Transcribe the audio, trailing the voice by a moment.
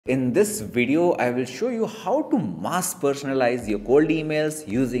In this video, I will show you how to mass personalize your cold emails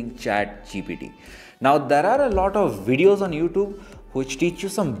using ChatGPT. Now, there are a lot of videos on YouTube which teach you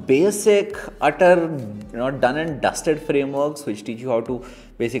some basic, utter, done and dusted frameworks which teach you how to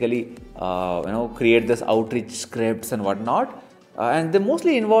basically, create this outreach scripts and whatnot. And they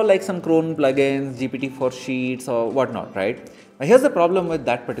mostly involve like some cron plugins, GPT-4 sheets or whatnot, right? Now, here's the problem with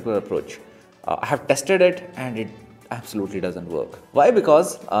that particular approach. I have tested it and it absolutely doesn't work. Why?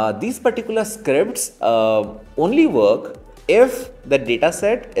 Because these particular scripts only work if the data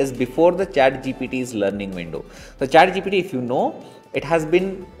set is before the ChatGPT's learning window. So ChatGPT, if you know, it has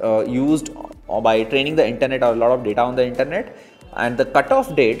been used by training the internet or a lot of data on the internet, and the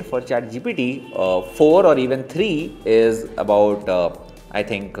cutoff date for ChatGPT 4 or even 3 is about I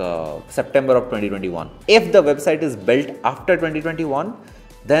think September of 2021. If the website is built after 2021,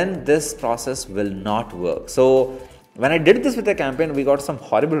 then this process will not work. So when I did this with the campaign, we got some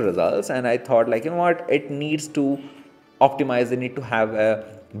horrible results, and I thought, like, you know what, it needs to optimize. They need to have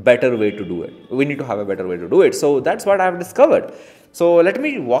a better way to do it. We need to have a better way to do it. So that's what I've discovered. So let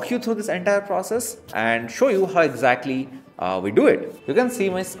me walk you through this entire process and show you how exactly we do it. You can see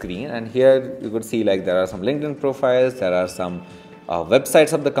my screen, and here you could see like there are some LinkedIn profiles, there are some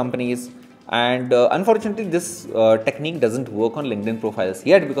websites of the companies. And unfortunately, this technique doesn't work on LinkedIn profiles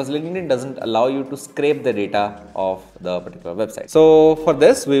yet because LinkedIn doesn't allow you to scrape the data of the particular website. So for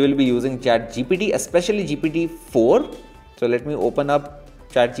this, we will be using ChatGPT, especially GPT-4. So let me open up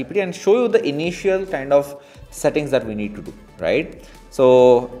ChatGPT and show you the initial kind of settings that we need to do, right?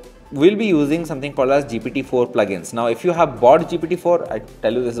 So we'll be using something called as GPT-4 plugins. Now, if you have bought GPT-4, I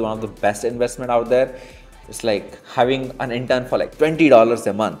tell you this is one of the best investment out there. It's like having an intern for like $20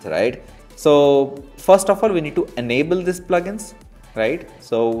 a month, right? So first of all, we need to enable these plugins, right?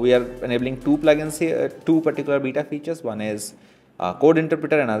 So we are enabling two plugins here, two particular beta features. One is code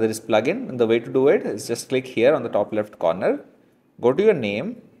interpreter, another is plugin. And the way to do it is just click here on the top left corner, go to your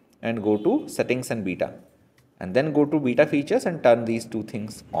name and go to settings and beta, and then go to beta features and turn these two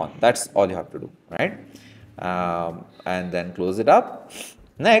things on. That's all you have to do, right? And then close it up.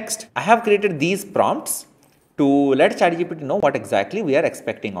 Next, I have created these prompts to let ChatGPT know what exactly we are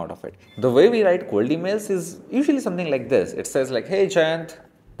expecting out of it. The way we write cold emails is usually something like this. It says like, hey Jayant,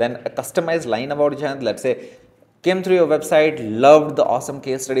 then a customized line about Jayant, let's say, came through your website, loved the awesome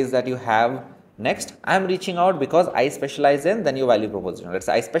case studies that you have. Next, I'm reaching out because I specialize in, then your value proposition. Let's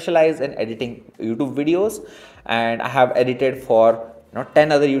say I specialize in editing YouTube videos and I have edited for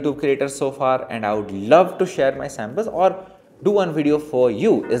 10 other YouTube creators so far, and I would love to share my samples or do one video for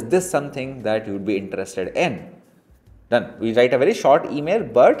you. Is this something that you would be interested in? Done. We write a very short email,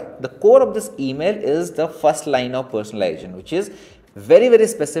 but the core of this email is the first line of personalization, which is very, very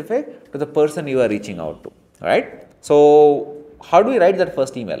specific to the person you are reaching out to, right? So how do we write that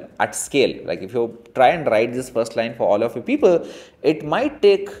first email at scale? Like if you try and write this first line for all of your people, it might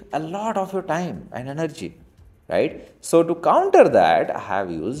take a lot of your time and energy, right? So to counter that, I have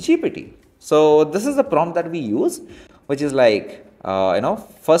used GPT. So this is the prompt that we use, which is like,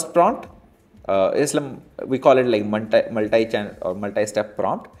 first prompt is, we call it like multi-channel or multi-step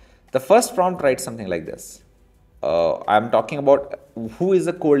prompt. The first prompt writes something like this. I'm talking about who is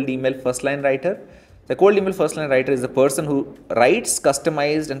a cold email first line writer. The cold email first line writer is the person who writes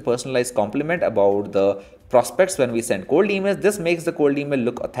customized and personalized compliment about the prospects when we send cold emails. This makes the cold email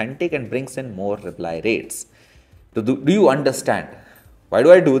look authentic and brings in more reply rates. Do you understand? Why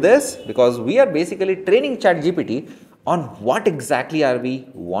do I do this? Because we are basically training ChatGPT on what exactly are we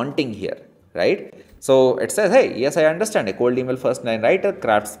wanting here, right? So it says, hey, yes, I understand. A cold email first line writer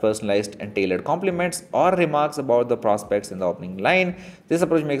crafts personalized and tailored compliments or remarks about the prospects in the opening line. This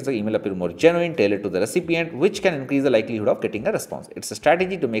approach makes the email appear more genuine, tailored to the recipient, which can increase the likelihood of getting a response. It's a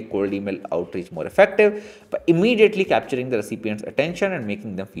strategy to make cold email outreach more effective by immediately capturing the recipient's attention and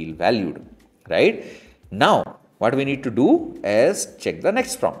making them feel valued, right? Now, what we need to do is check the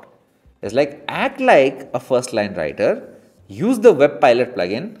next prompt. It's like, act like a first line writer, use the web pilot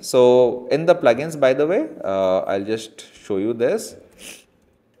plugin. So in the plugins, by the way, I'll just show you this.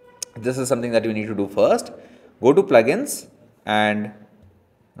 This is something that you need to do first. Go to plugins and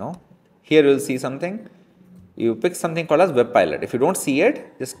here you'll see something. You pick something called as web pilot. If you don't see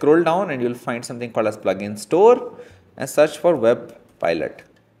it, just scroll down and you'll find something called as plugin store and search for web pilot.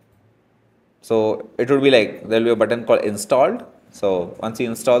 So it would be like, there'll be a button called installed. So once you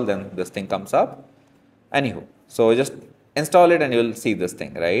install, then this thing comes up. Anywho, so just install it and you'll see this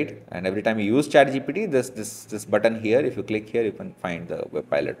thing, right? And every time you use ChatGPT, this button here, if you click here, you can find the web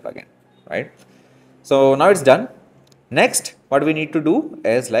pilot plugin, right? So now it's done. Next, what we need to do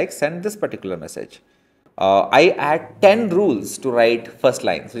is like send this particular message. I add 10 rules to write first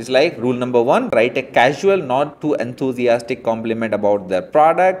line. So it's like rule number 1, write a casual, not too enthusiastic compliment about their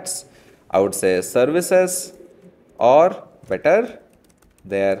products, I would say services, or better,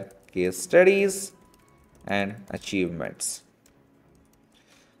 their case studies and achievements.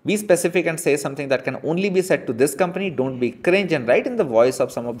 Be specific and say something that can only be said to this company. Don't be cringe and write in the voice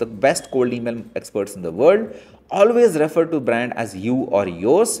of some of the best cold email experts in the world. Always refer to brand as you or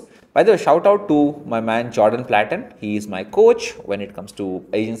yours. By the way, shout out to my man Jordan Platten. He is my coach when it comes to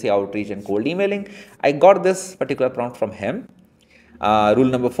agency outreach and cold emailing. I got this particular prompt from him. Rule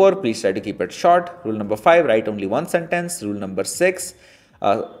number 4, please try to keep it short. Rule number 5, write only one sentence. Rule number 6,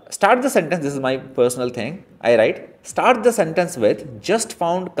 start the sentence. This is my personal thing. I write, start the sentence with, just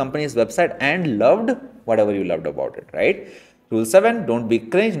found company's website and loved whatever you loved about it, right? Rule 7, don't be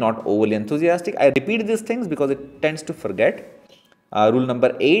cringe, not overly enthusiastic. I repeat these things because it tends to forget. Rule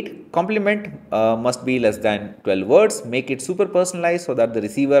number 8, compliment must be less than 12 words. Make it super personalized so that the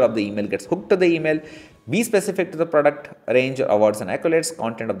receiver of the email gets hooked to the email. Be specific to the product range, awards and accolades,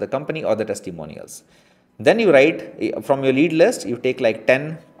 content of the company or the testimonials. Then you write from your lead list, you take like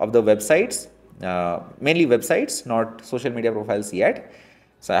 10 of the websites, mainly websites, not social media profiles yet.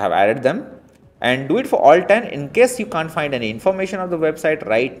 So I have added them, and do it for all 10. In case you can't find any information of the website,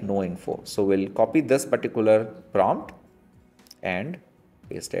 write no info. So we'll copy this particular prompt and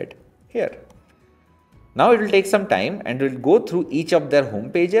paste it here. Now it will take some time and we'll go through each of their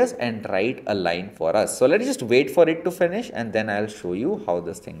home pages and write a line for us. So let's just wait for it to finish and then I'll show you how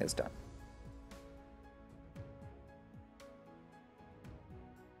this thing is done.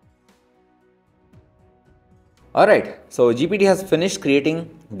 Alright, so GPT has finished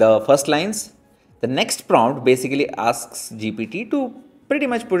creating the first lines. The next prompt basically asks GPT to pretty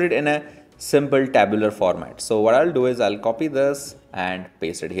much put it in a simple tabular format. So what I'll do is I'll copy this and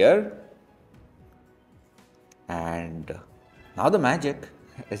paste it here. And now the magic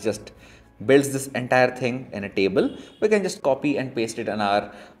is just builds this entire thing in a table. We can just copy and paste it on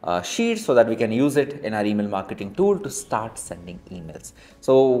our sheet so that we can use it in our email marketing tool to start sending emails.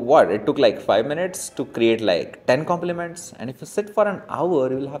 So what, it took like 5 minutes to create like 10 compliments, and if you sit for an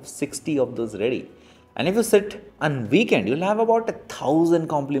hour, you will have 60 of those ready. And if you sit on weekend, you'll have about 1,000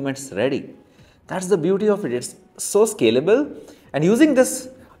 compliments ready. That's the beauty of it. It's so scalable, and using this,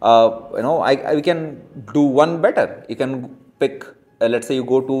 we can do one better. You can pick, let's say you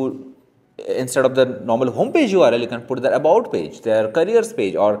go to, instead of the normal homepage URL, you can put their about page, their careers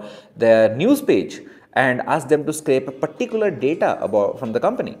page, or their news page, and ask them to scrape a particular data from the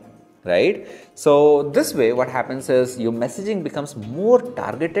company, right? So this way, what happens is your messaging becomes more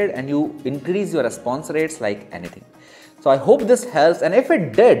targeted and you increase your response rates like anything. So I hope this helps, and if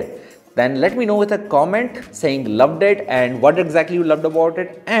it did, then let me know with a comment saying loved it and what exactly you loved about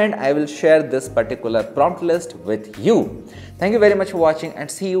it, and I will share this particular prompt list with you. Thank you very much for watching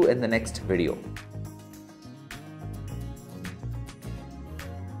and see you in the next video.